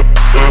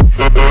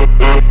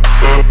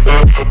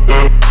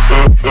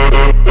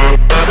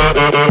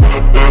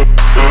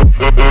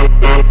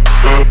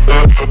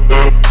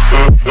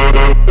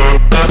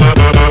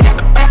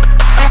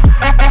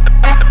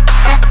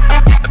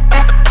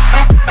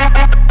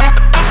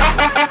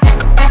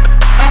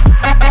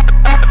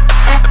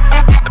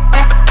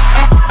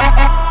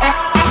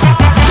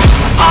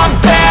I'm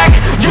back,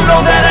 you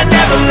know that I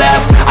never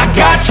left. I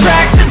got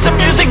tracks and some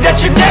music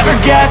that you never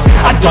guessed.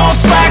 I don't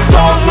slack,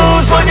 don't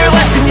lose, learn your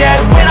lesson yet.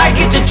 When I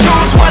get to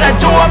choose what I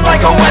do, I'm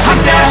like a weapon.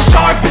 I'm not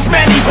sharp as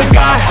many, but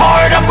got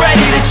hard, I'm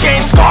ready to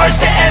change. Scars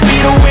to envy,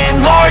 to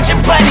win large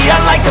and plenty. I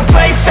like to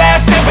play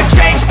fast, never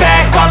change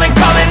back. Calling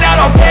out,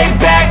 I'll pay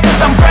back, 'cause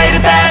I'm great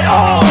at that.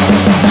 Oh,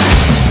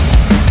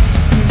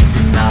 You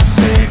cannot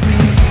save me,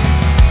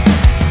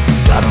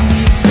 'cause I don't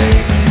need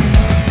saving.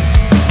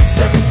 It's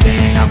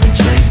everything I've been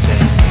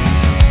chasing,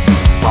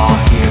 all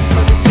here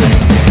for the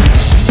taking.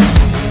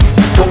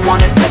 don't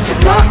wanna test your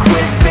luck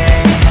with me,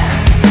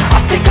 I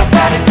think I've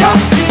had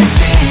enough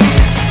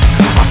disease.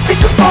 I'm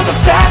sick of all the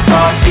bad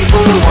thoughts,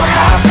 people who are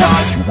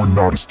half-nots. you are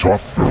not as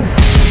tough as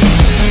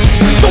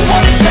Don't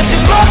wanna test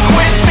your luck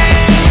with me,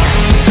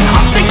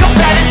 I think I've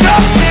had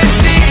enough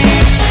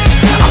disease.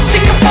 I'm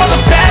sick of all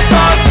the bad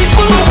thoughts,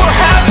 people who are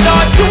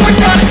half-nots, who are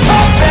not as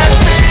tough as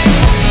me.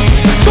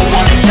 Don't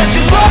wanna test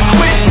your luck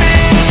with me,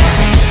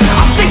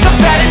 I think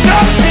I've had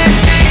enough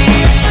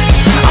disease.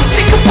 I'm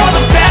sick of all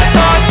the bad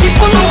thoughts,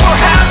 people who are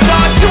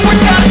half-nots, who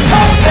are not as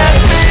tough as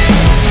me.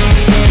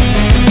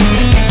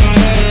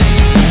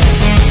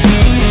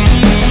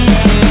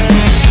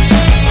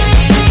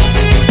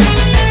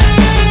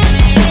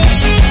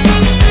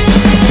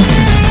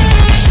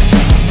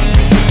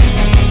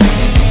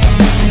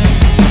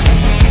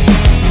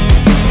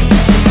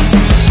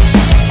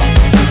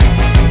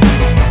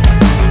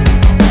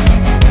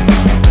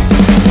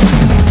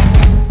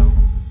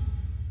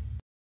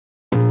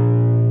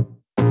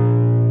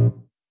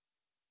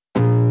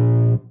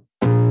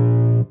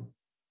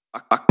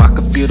 I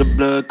can feel the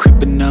blood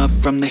creeping up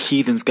from the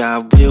heathens.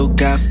 Got will,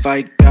 got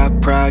fight,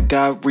 got pride,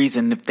 got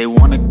reason. If they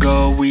wanna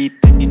go eat,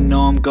 then you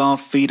know I'm gon'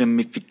 feed them.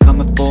 If you're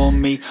coming for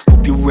me,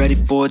 hope you're ready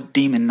for a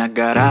demon. I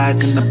got eyes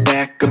in the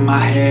back of my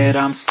head,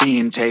 I'm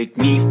seeing. Take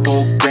me for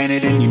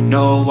granted and you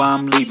know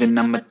I'm leaving.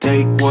 I'ma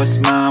take what's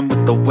mine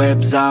with the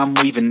webs I'm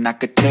weaving. I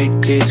could take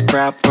this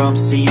crowd from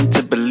seeing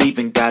to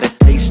believing. Got a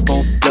taste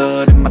for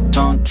blood and my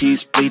tongue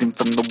keeps bleeding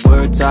from the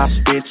words I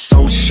spit.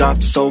 So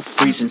sharp, so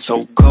freezing,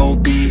 so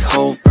cold.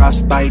 Behold,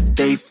 frostbite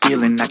they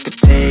feeling. I could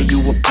tear you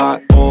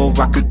apart or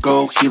I could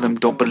go heal them.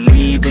 Don't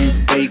believe in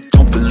fate,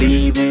 don't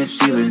believe in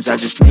ceilings. I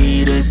just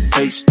need a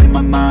taste and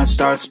my mind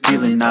starts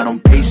peeling. I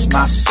don't pace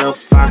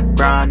myself, I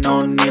grind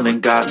on kneeling.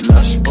 Got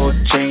lust for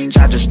change,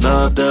 I just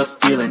love the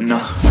feeling.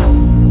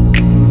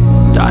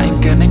 I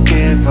ain't gonna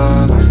give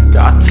up.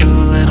 Got too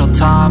little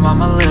time,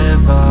 I'ma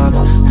live up.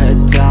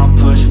 Head down,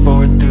 push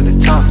forward through the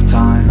tough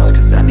times.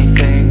 'Cause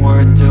anything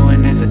worth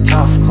doing is a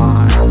tough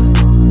climb.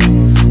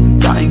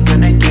 And I ain't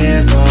gonna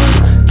give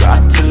up.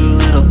 Got too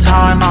little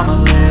time, I'ma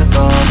live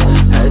up.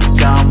 Head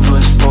down,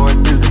 push forward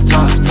through the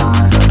tough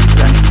times. 'Cause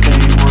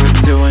anything worth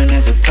doing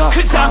is a tough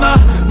climb. 'Cause I'ma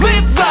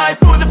live life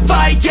for the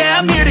fight, yeah,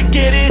 I'm here to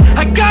get it.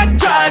 I got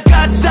drive,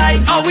 got sight,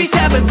 always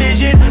have a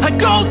vision. I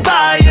don't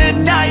lie at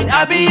night,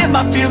 I be in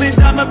my feelings.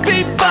 I'ma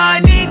be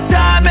fine, need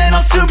time and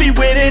I'll soon be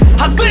winning.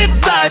 I live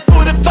life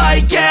for the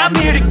fight, yeah, I'm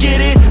here to get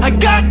it. I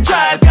got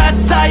drive, got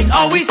sight,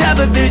 always have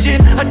a vision.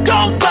 I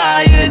don't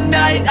lie at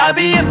night, I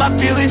be in my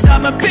feelings.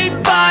 I'ma be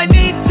fine,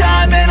 need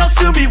time and I'll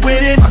soon be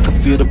winning. I can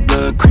feel the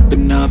blood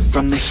creeping up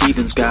from the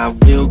heathens.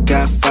 Got will,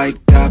 got fight,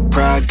 got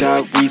pride,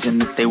 got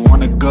reason. If they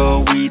wanna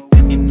go eat,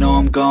 then you know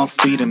I'm gon'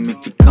 feed them. If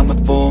you're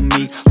coming for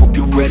me, hope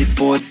you're ready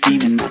for a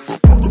demon. I can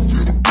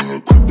feel the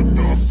blood creeping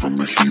up from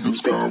the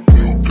heathens. Got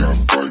will, got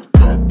fight,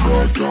 got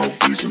pride, got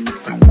reason. If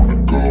they wanna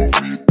go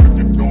eat, then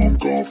you know I'm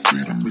gon'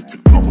 feed them. If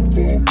you're coming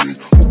for me,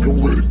 hope you're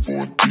ready for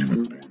a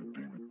demon.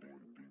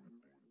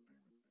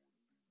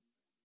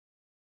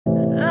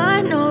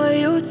 I know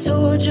you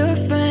told your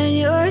friend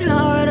you're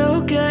not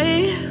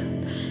okay,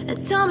 and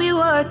tell me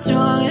what's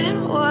wrong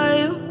and why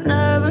you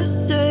never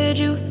said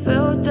you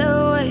felt that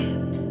way.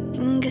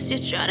 And guess you're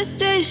trying to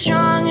stay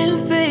strong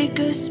and fake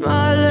a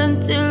smile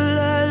until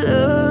I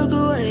look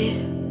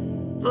away.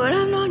 But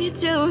I've known you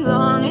too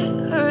long, it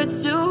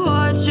hurts to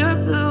watch your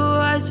blue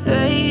eyes eyes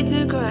fade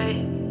to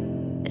gray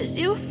as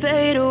you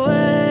fade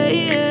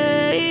away,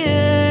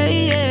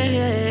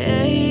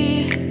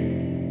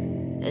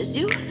 as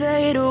you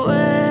fade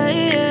away.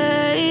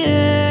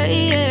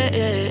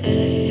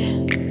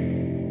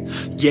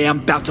 Yeah, I'm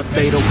about to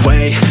fade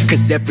away,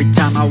 cause every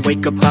time I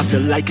wake up I feel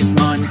like it's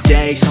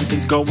Monday.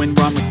 Something's going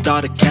wrong with all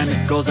the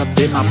chemicals up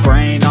in my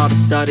brain. All of a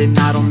sudden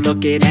I don't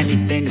look at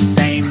anything the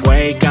same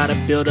way. Got a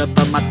buildup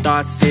of my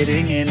thoughts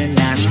sitting in an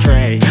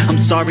ashtray. I'm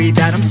sorry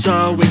that I'm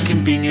so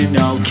inconvenient,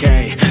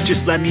 okay.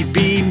 Just let me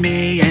be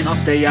me and I'll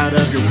stay out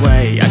of your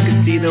way. I can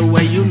see the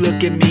way you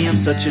look at me, I'm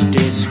such a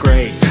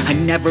disgrace. I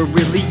never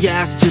really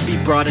asked to be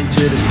brought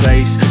into this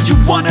place. You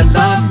wanna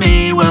love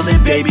me? Well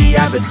then baby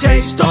I have a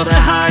taste. All the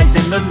highs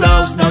and the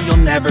lows, no, you'll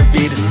never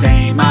be the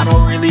same. I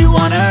don't really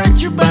wanna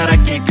hurt you, but I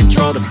can't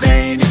control the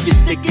pain. If you're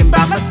sticking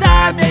by my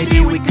side, maybe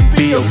we could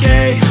be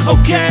okay.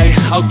 Okay,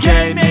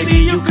 okay, maybe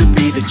you could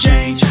be the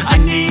change I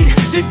need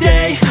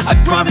today. I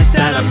promise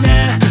that I've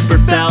never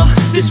felt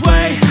this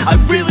way. I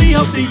really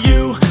hope that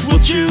you will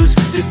choose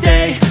to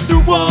stay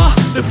through all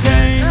the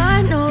pain.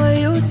 I know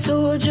you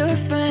told your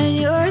friend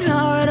you're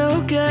not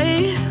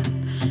okay,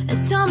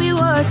 and tell me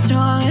what's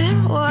wrong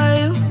and why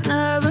you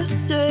never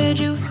said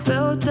you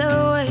felt that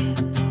way.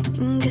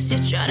 Guess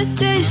you're trying to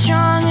stay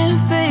strong and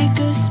fake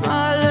a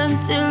smile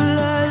until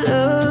I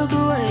look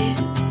away.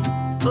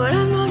 But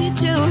I've known you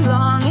too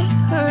long, it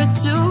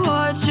hurts to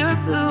watch your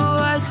blue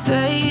eyes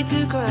fade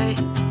to gray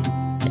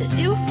as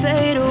you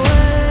fade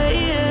away,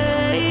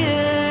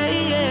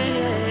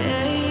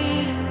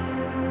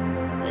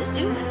 as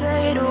you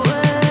fade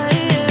away,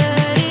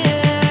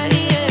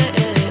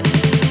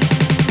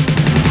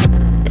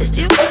 as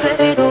you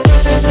fade away.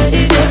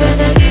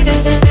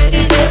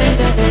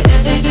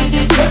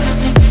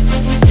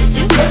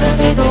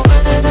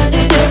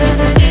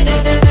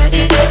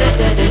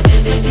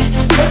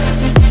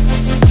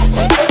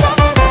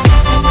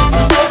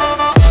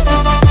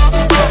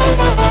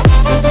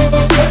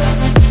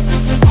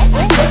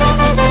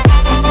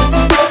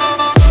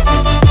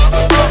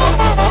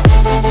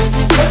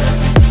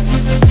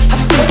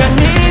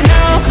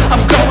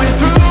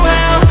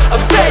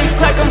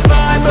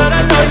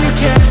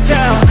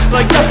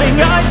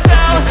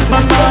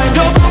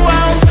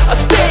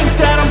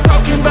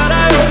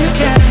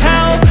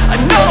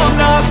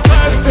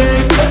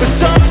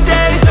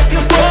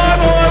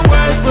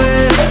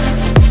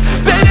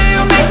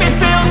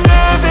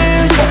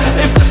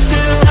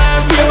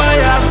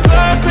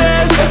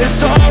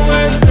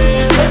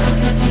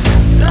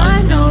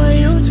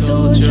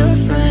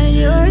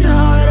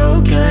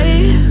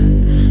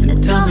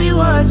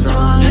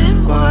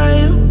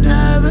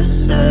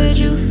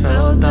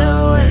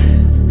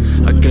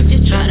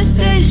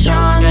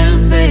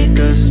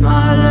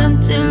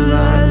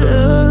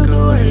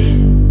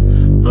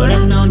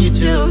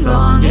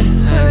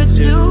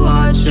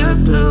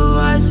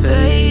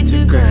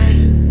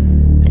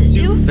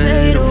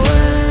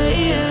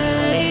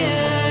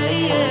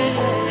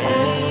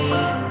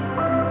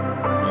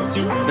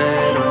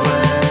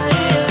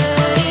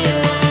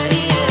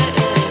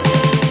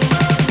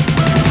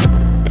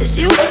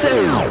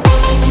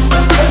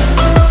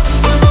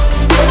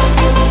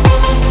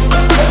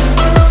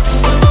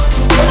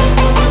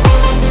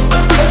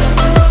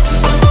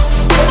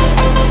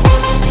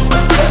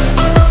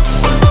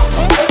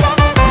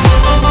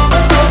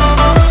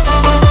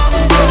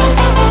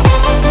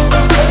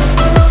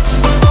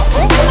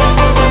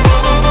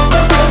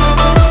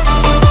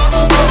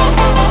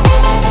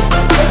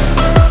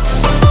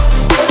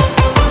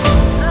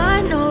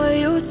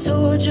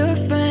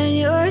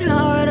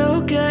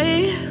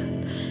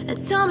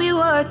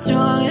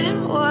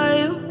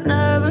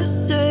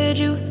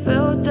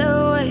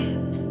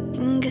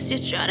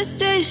 Try to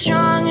stay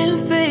strong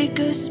and fake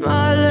a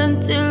smile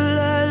until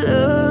I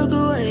look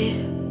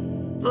away.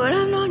 But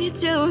I've known you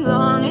too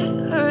long, it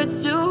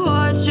hurts to